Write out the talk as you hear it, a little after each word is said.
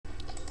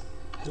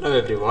Hello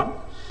everyone,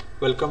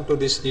 welcome to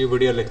this new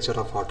video lecture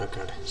of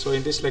AutoCAD. So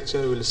in this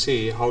lecture we will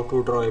see how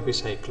to draw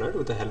Epicycloid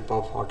with the help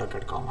of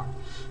AutoCAD command.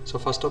 So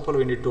first of all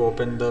we need to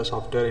open the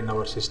software in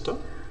our system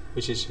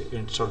which is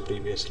installed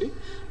previously,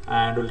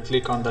 and we'll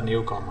click on the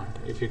new command.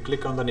 If you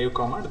click on the new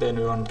command, then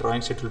on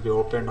drawings it will be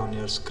opened on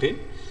your screen,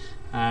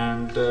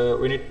 and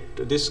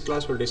this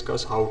class will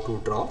discuss how to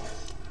draw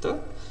the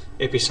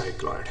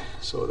epicycloid.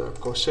 So the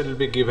question will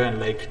be given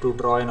like to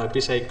draw an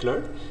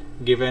epicycloid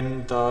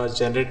given the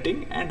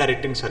generating and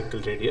directing circle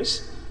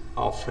radius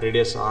of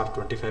radius r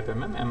 25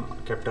 mm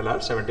and capital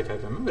R 75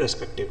 mm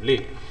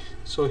respectively.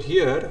 So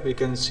here we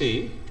can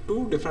see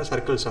two different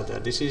circles are there.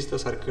 This is the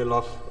circle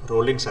of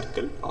rolling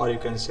circle, or you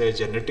can say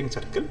generating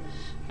circle,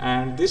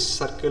 and this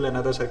circle,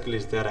 another circle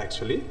is there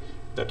actually,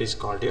 that is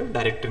called your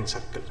directing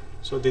circle.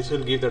 So this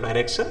will give the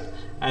direction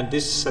and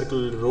this circle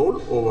will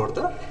roll over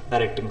the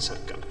directing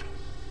circle.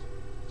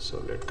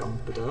 So let's come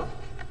to the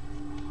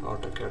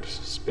AutoCAD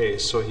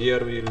space. So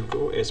here we will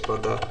go as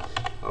per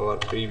our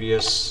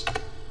previous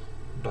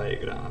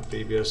diagram,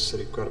 previous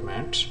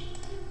requirement,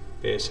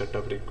 page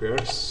setup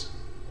requires,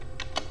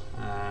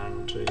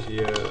 and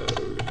here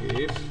we will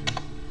give,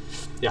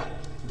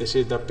 this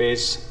is the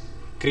page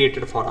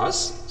created for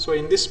us. So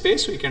in this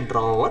space we can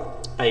draw our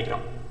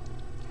diagram.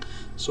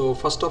 So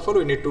first of all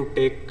we need to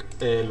take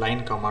a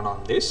line command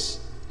on this.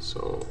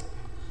 So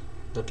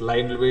that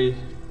line will be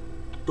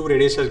two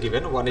radiuses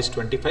given, one is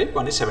 25,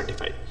 one is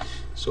 75.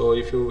 So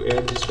if you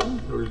add this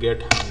one, you will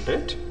get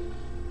 100.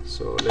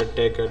 So let's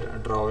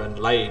draw a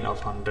line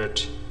of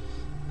 100,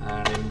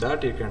 and in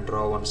that you can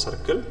draw one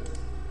circle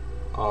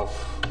of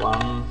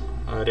one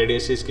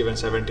radius is given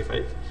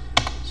 75.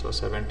 So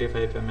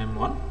 75 mm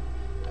one.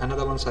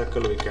 Another one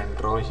circle we can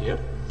draw here,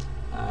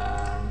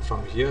 and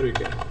from here we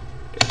can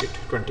take it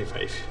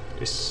 25.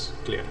 Is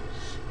clear?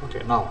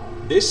 Okay. Now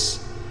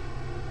this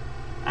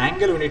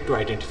angle we need to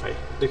identify,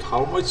 like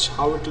how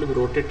it will be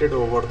rotated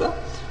over the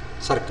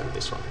circle,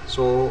 this one.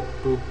 So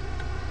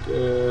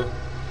to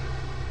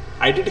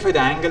identify the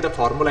angle, the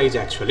formula is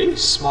actually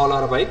small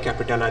r by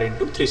capital R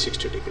into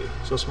 360 degree.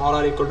 So small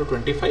r equal to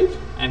 25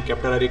 and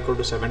capital R equal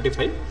to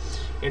 75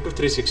 into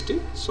 360.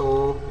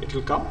 So it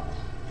will come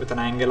with an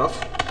angle of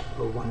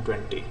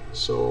 120.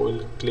 So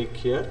we'll click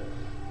here,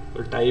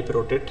 we'll type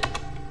rotate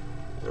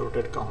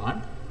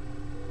command,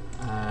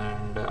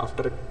 and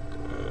after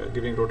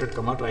giving rotate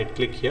command, right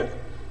click here,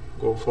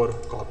 go for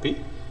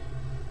copy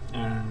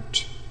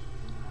and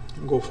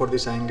go for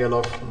this angle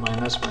of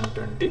minus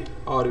 120,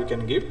 or you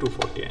can give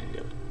 240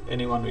 angle,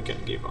 anyone we can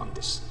give on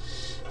this.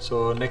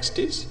 So next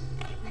is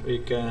we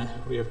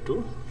have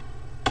to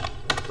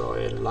draw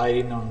a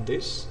line on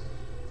this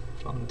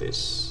from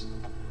this.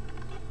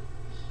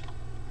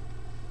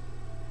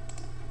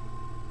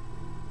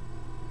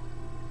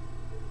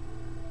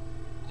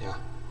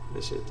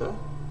 This is the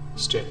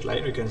straight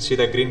line. You can see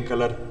the green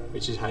color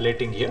which is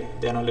highlighting here,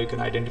 then only you can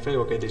identify,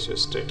 okay, this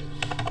is straight.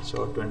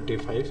 So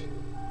 25,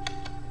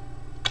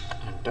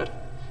 enter.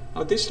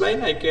 Now this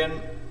line I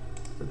can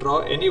draw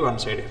any one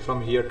side,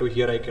 from here to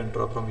here I can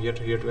draw, from here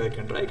to here to I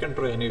can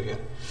draw anywhere.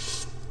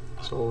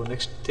 So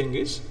next thing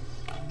is,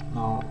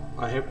 now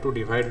I have to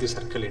divide the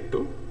circle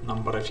into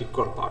number of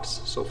equal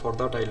parts. So for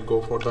that I will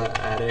go for the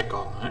array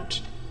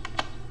command,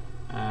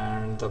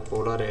 and the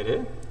polar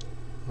array,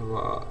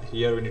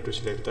 here we need to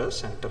select the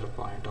center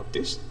point of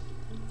this.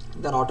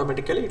 Then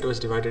automatically it was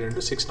divided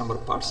into 6 number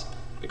parts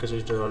because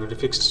it is already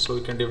fixed. So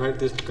we can divide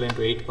this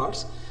into 8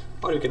 parts,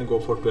 or you can go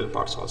for 12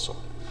 parts also.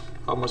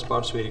 How much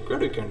parts we require,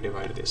 we can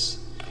divide this.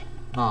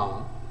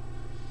 Now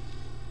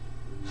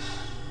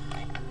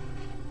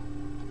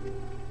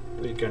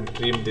we can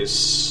trim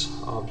this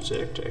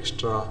object,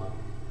 extra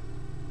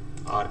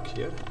arc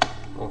here.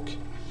 Okay.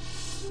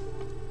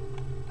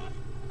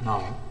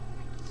 Now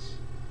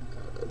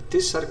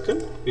this circle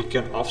we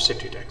can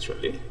offset it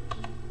actually.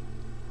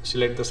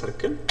 Select the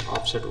circle,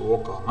 offset O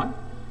command,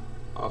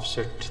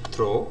 offset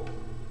throw.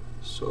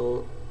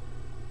 So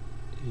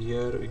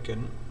here we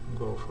can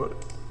go for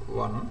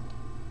 1,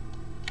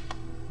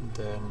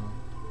 then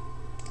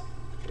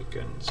we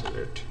can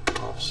select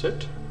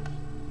offset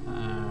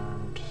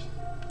and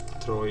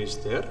throw is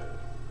there.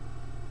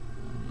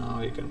 Now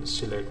we can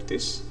select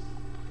this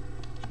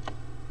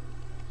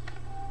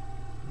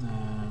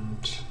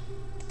and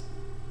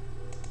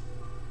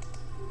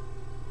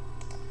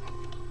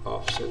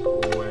offset O,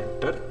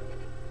 enter.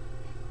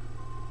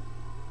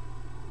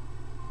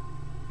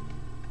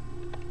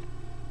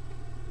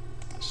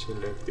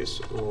 Select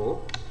this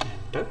O,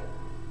 enter.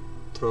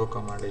 Throw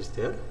command is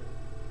there.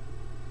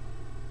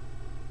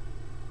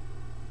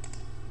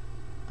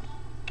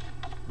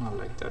 Not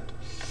like that.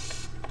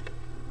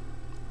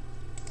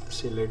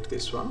 Select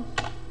this one,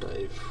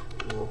 type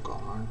O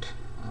command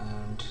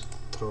and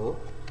throw.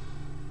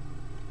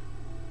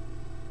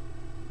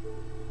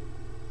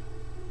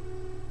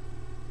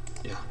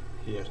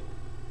 Here.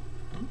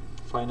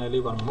 Finally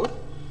one more,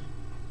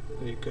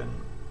 we can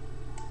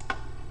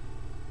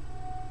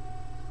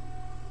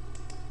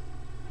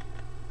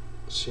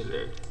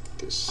select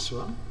this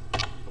one,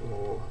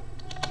 O,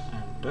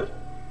 enter,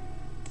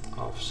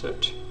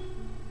 offset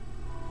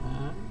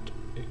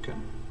you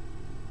can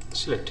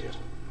select here.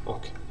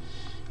 Okay,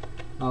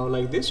 now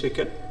like this we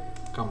can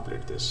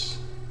complete this.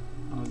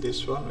 Now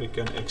this one we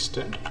can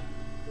extend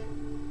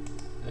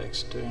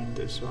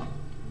this one,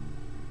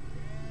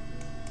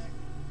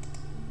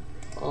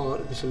 or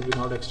this will be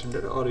not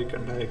extended, or you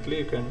can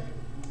directly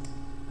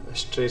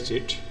stretch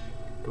it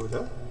to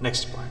the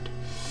next point.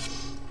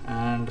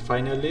 And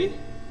finally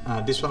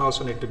this one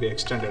also need to be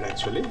extended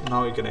actually.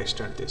 Now you can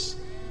extend this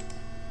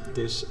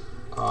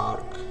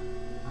arc,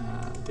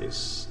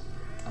 this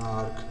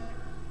arc,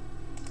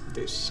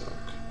 this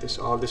arc,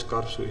 all these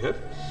curves we have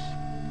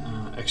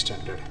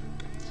extended.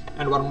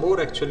 And one more,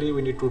 actually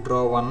we need to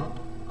draw one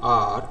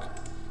arc,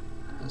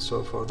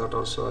 so for that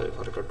also I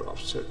forgot to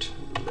offset.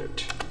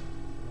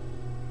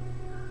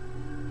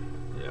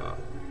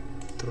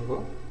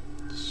 Through,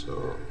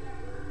 so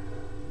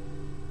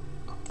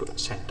up to the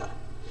center.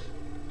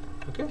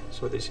 Okay,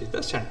 so this is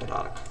the center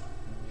arc.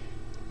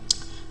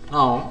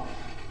 Now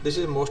this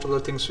is most of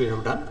the things we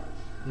have done.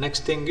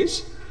 Next thing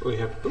is we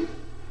have to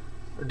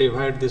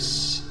divide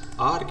this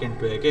arc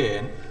into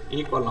again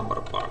equal number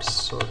of parts.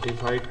 So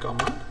divide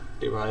command,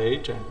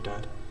 divide,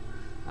 enter,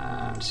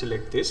 and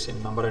select this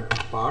in number of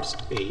parts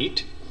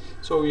 8.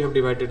 So we have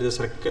divided the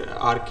circle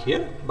arc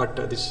here, but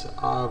this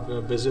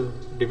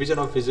division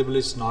of visible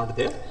is not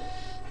there.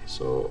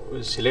 So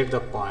we'll select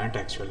the point,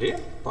 actually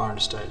point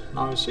style.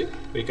 Now you see,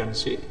 we can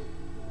see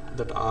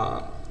that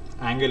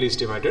angle is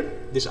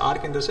divided. This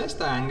arc, in the sense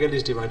the angle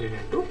is divided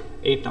into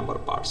 8 number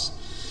parts.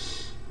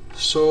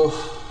 So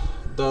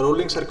the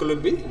rolling circle will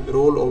be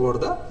roll over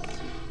the,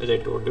 as I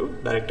told you,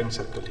 directing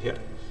circle here.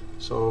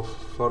 So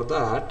for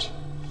that,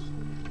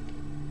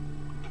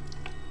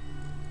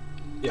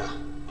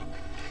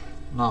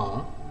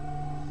 now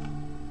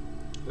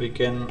we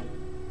can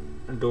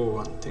do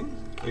one thing.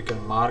 We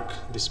can mark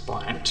this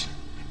point.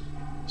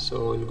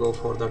 So we'll go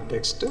for the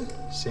text,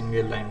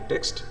 single line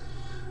text,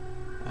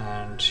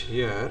 and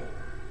here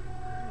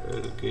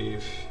we'll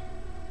give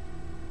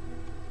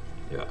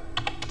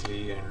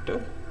 3,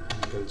 enter,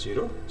 angle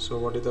 0. So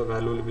what is the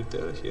value will be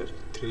there here?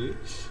 3,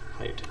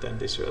 height. Then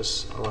this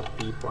was our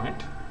P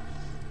point,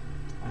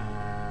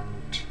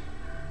 and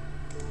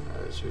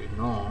as we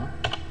know,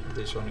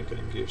 this one you can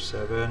give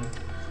 7,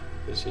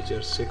 this is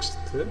your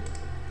 6th,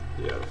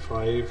 here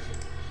 5,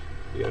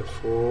 here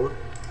 4,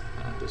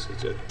 and this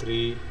is your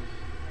 3,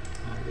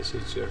 and this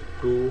is your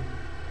 2,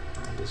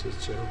 and this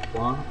is your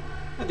 1,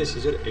 and this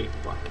is your 8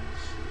 point.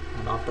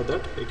 And after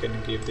that we can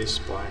give this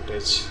point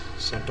as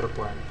center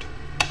point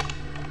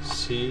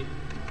C.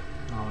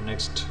 Now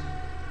next,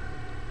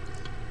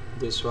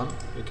 this one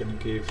we can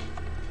give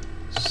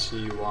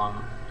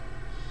C1,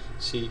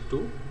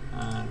 C2,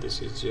 and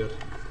this is your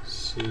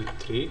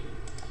C3,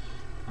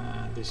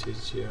 and this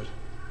is your,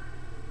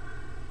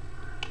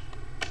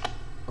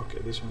 okay,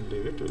 this one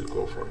leave it, we'll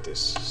go for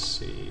this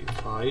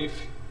C5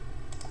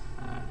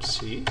 and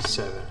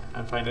C7,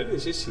 and finally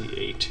this is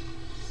C8.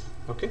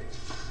 Okay,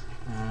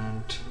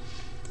 and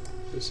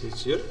this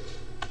is your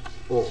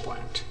O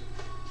point.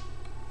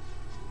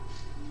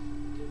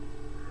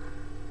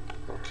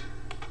 Okay,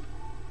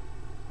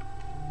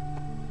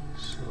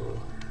 so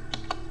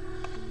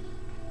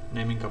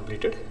naming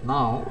completed.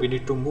 Now we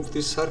need to move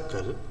this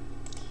circle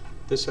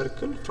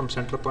from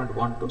center point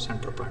 1 to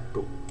center point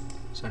 2,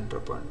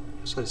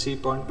 C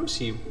point to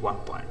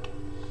C1 point.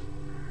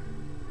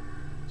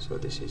 So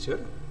this is your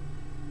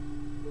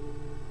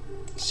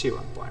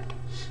C1 point.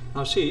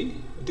 Now see,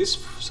 this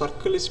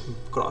circle is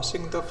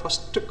crossing the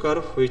first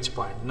curve, which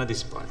point? Now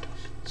this point.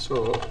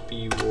 So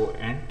PO,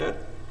 enter,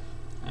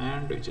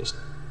 and we just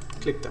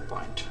click the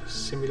point.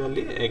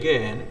 Similarly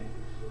again,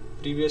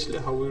 previously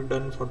how we've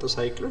done for the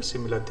cycler,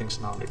 similar things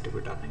now need to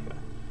be done here.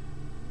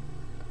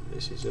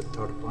 This is your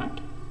third point,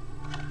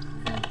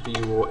 and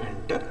PO,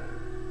 enter.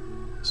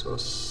 So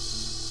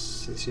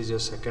this is your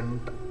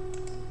second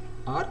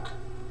arc,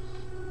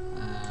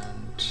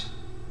 and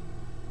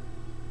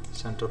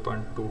center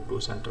point 2 to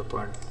center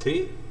point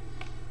 3.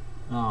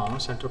 Now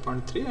center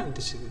point 3, and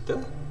this is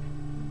the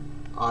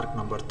arc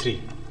number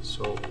 3.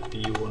 So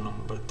PO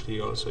number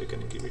 3 also you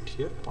can give it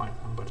here, point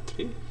number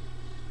 3,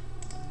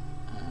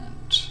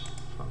 and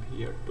from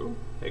here to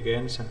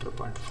again center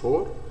point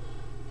 4,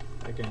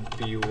 again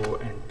PO,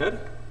 enter.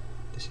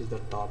 This is the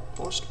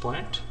topmost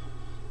point.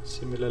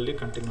 Similarly,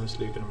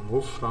 continuously you can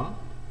move from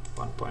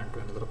one point to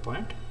another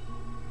point.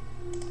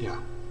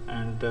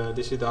 And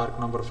this is the arc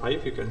number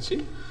 5. You can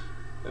see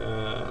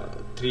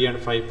 3 and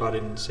 5 are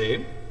in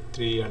same,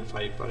 3 and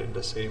 5 are in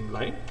the same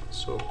line.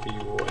 So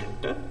PO,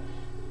 enter.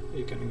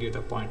 You can give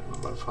the point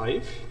number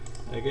 5.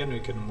 Again we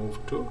can move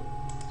to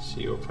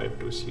CO5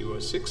 to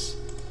CO6,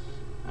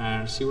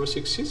 and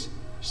CO6 is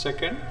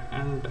second,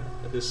 and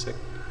this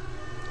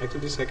actually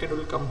the second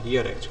will come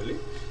here. Actually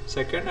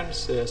second and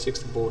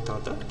sixth both are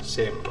the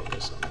same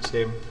location,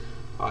 same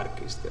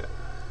arc is there.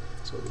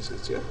 So this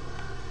is your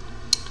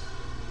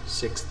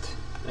sixth.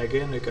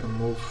 Again we can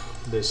move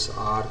this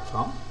arc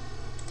from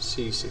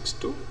C6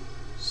 to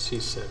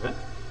C7,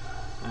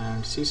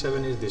 and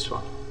C7 is this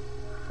one,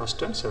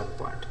 first and 7th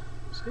point.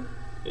 See,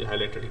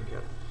 highlighted in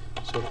here.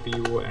 So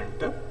PO,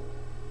 enter,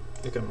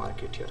 you can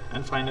mark it here,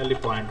 and finally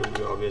point will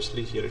be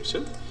obviously here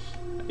itself.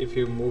 If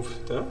you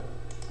move the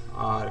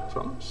arc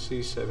from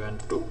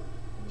C7 to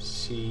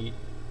C8,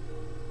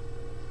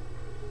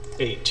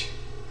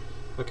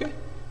 okay,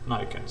 now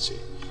you can see.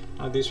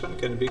 Now this one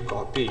can be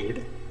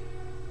copied,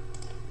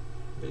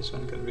 this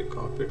one can be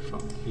copied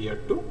from here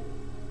to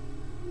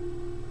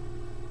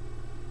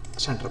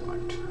center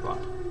point 1,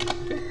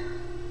 okay,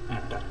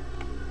 enter.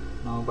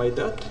 Now by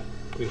that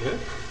we have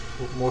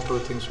most of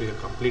the things we have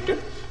completed.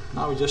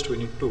 Now we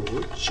need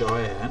to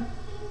join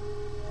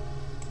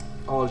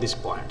all these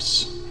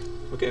points,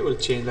 okay. We'll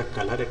change the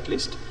color at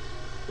least.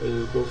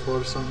 We'll go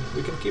for some,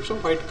 we can keep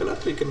some white color,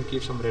 we can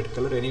keep some red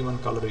color, any one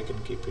color we can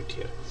keep it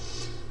here.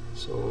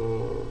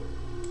 So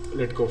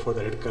let's go for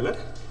the red color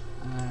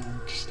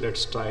and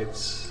let's try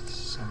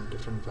some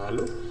different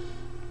value.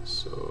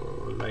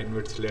 So line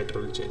width later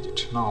will change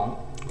it.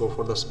 Now go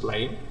for the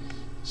spline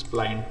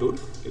tool.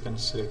 You can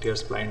select your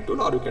spline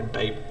tool, or you can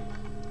type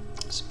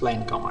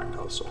spline command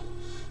also.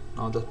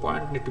 Now the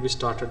point need to be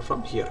started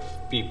from here,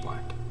 P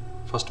point,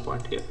 first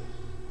point here,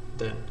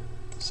 then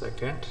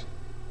second.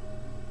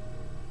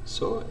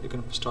 So you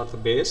can start the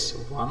base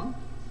 1,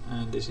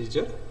 and this is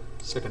your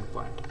second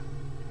point.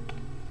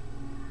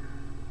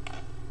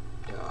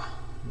 Yeah,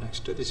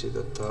 next this is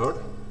the third,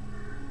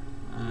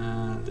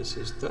 and this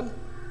is the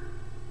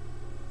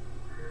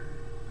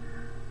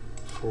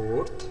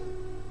fourth,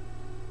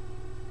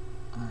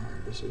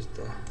 and this is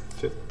the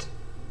fifth,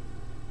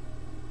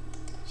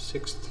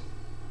 sixth,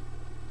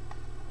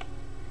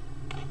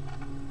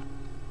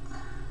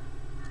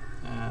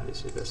 and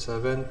this is the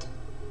seventh,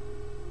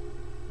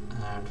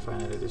 and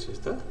finally this is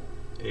the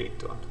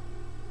eighth one.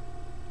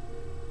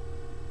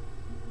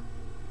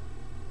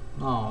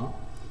 Now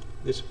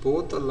this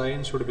both the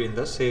lines should be in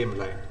the same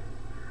line.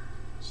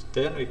 So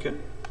then we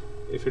can,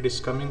 if it is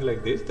coming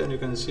like this, then you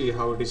can see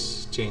how it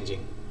is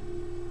changing,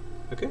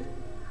 okay.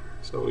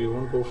 So we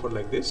won't go for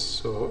like this.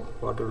 So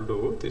what we'll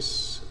do,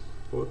 this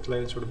both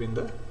lines should be in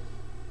the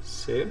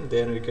same,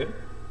 then we can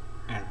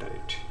enter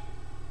it.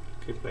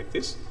 Keep like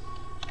this,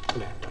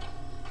 we'll enter.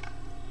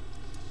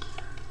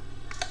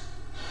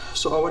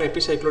 So our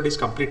epicycloid is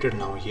completed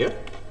now here,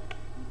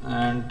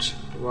 and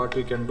what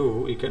we can do,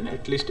 we can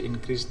at least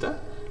increase the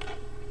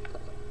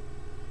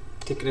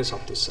thickness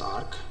of this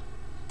arc.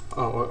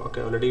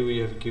 Okay, already we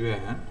have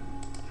given,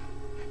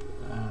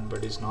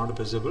 but it's not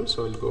visible,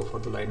 so we'll go for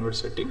the line width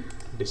setting,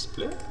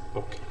 display,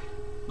 okay.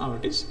 Now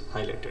it is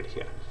highlighted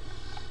here,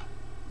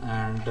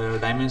 and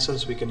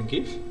dimensions we can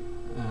give,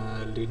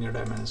 linear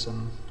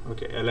dimension,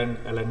 okay,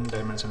 ln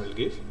dimension will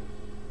give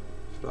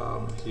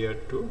from here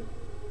to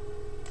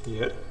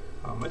here.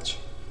 How much?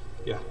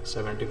 Yeah,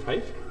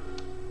 75.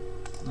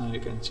 Now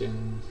you can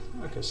change,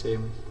 okay,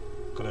 same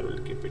color will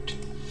keep it.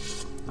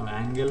 Now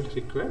angle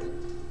required,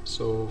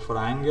 so for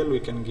angle we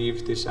can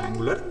give this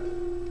angular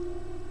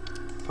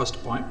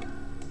first point,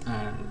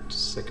 and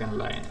second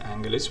line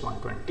angle is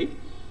 120.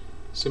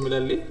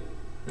 Similarly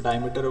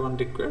diameter one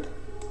required,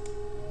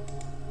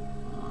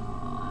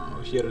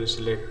 here we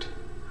select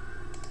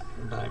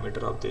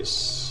diameter of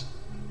this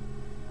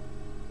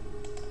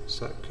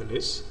circle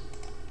is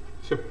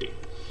 50.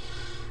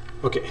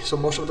 Okay, so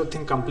most of the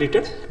thing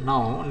completed.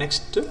 Now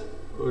next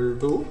we'll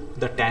do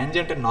the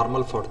tangent and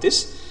normal for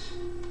this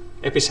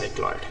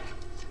epicycloid.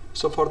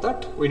 So for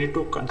that we need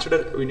to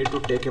consider, we need to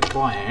take a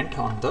point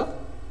on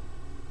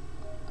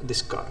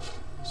this curve.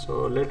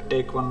 So let's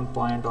take one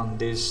point on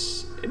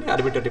this, any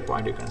arbitrary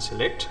point you can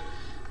select,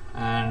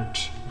 and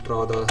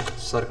draw the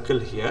circle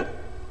here,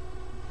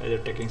 either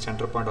taking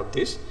center point of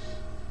this,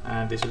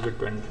 and this will be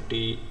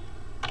 25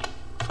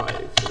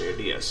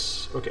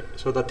 radius. Okay,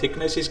 so the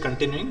thickness is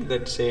continuing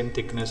that same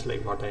thickness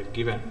like what I've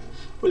given.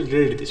 We'll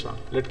read this one,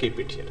 let's keep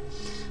it here.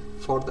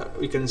 For that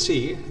we can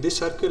see this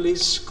circle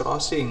is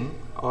crossing,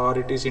 or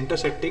it is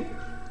intersecting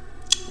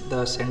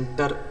the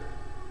center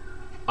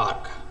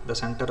arc. The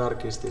center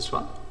arc is this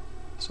one.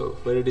 So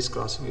where it is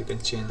crossing, you can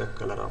change the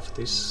color of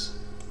this,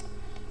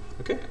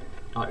 okay.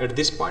 Now at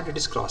this point it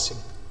is crossing,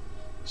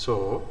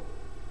 so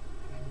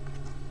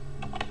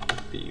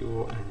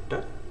PO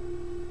enter,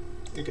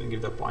 you can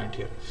give the point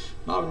here.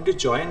 Now we need to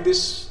join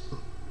this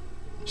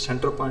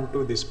center point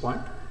to this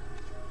point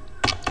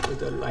with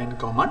the line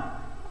command,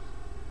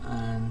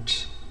 and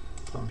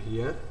from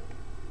here,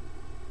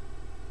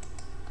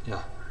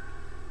 yeah,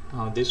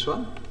 now this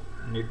one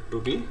need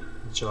to be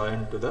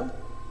joined to the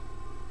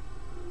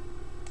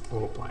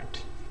O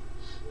point,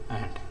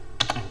 and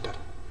enter.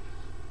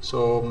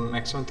 So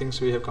maximum things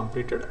we have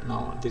completed.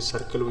 Now this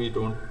circle we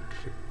don't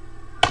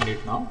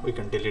need, now we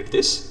can delete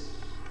this,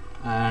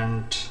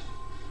 and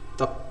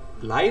the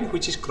line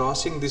which is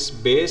crossing this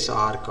base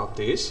arc of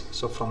this,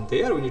 so from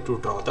there we need to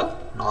draw the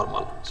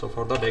normal. So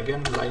for that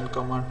again line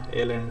command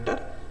L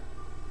enter,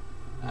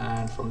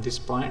 and from this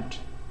point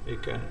we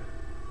can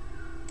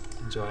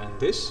join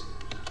this,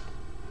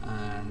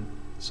 and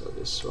so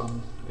this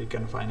one we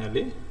can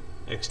finally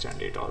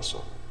extend it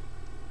also,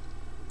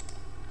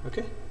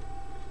 okay.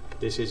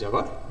 This is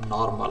our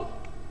normal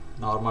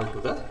normal to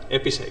the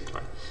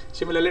epicycloid.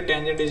 Similarly,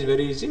 tangent is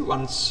very easy.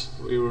 Once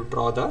we will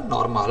draw the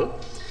normal,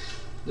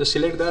 just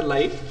select the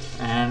line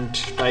and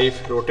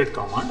type rotate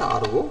command,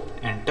 RO,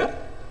 enter.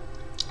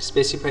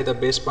 Specify the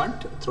base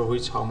point through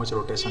which how much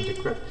rotation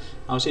required.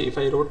 Now see, if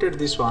I rotate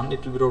this one,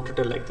 it will be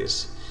rotated like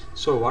this.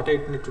 So what I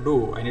need to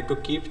do, I need to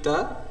keep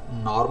the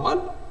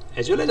normal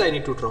as well as I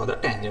need to draw the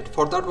tangent.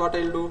 For that, what I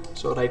will do,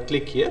 so right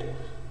click here,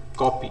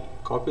 copy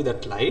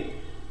that line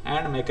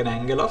and make an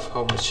angle of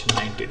how much,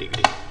 90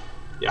 degree.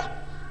 Yeah,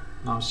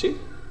 now see,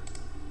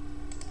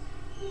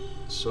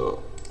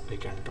 so we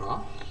can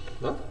draw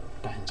the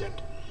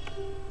tangent.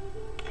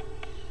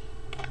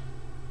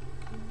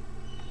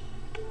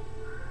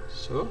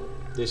 So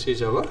this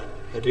is our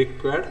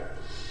required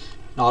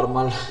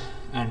normal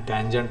and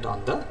tangent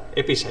on the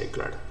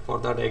epicycloid. For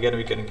that, again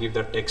we can give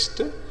the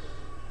text.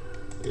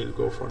 We will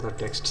go for the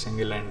text,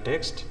 single line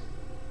text,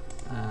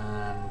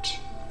 and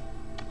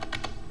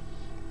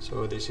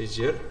so this is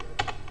your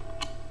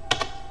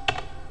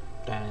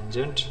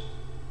tangent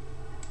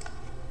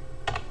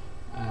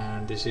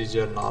and this is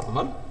your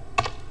normal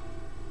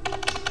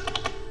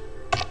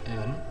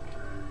and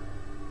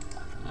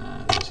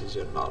this is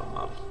your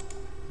normal.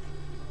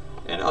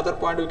 And other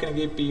point we can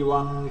give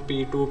P1,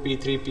 P2,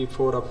 P3,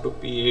 P4 up to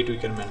P8 we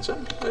can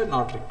mention,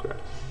 not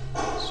required.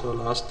 So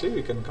lastly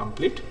we can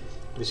complete.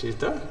 This is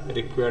the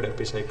required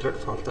epicycloid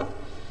for the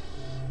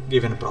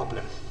given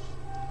problem.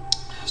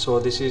 So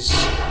this is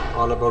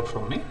all about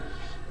from me.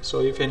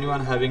 So if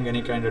anyone having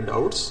any kind of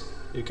doubts,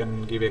 you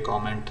can give a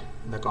comment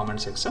in the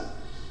comment section.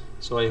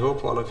 So I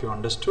hope all of you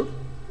understood.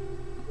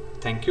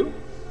 Thank you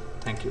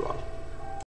all.